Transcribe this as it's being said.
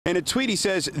In a tweet, he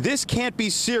says, "This can't be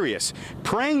serious.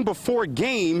 Praying before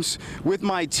games with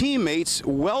my teammates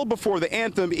well before the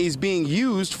anthem is being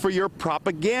used for your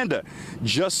propaganda.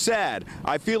 Just sad.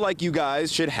 I feel like you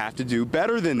guys should have to do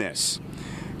better than this."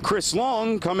 Chris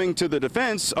Long, coming to the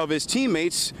defense of his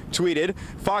teammates, tweeted,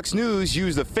 "Fox News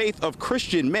used the faith of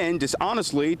Christian men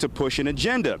dishonestly to push an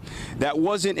agenda. That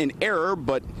wasn't an error,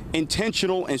 but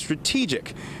intentional and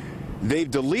strategic. They've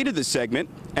deleted the segment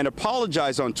and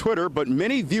apologized on Twitter, but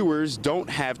many viewers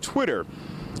don't have Twitter.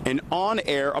 An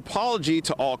on-air apology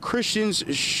to all Christians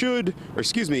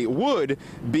would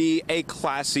be a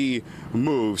classy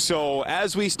move." So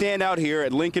as we stand out here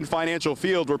at Lincoln Financial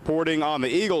Field reporting on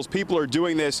the Eagles, people are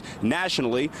doing this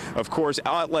nationally. Of course,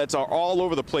 outlets are all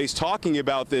over the place talking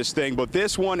about this thing, but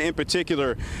this one in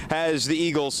particular has the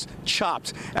Eagles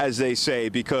chopped, as they say,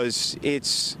 because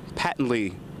it's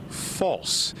patently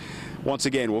false. Once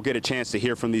again, we'll get a chance to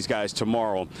hear from these guys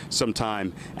tomorrow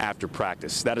sometime after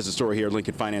practice. That is the story here at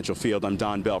Lincoln Financial Field. I'm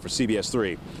Don Bell for CBS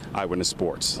 3 Eyewitness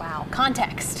Sports. Wow,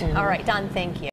 context. All right, Don, thank you.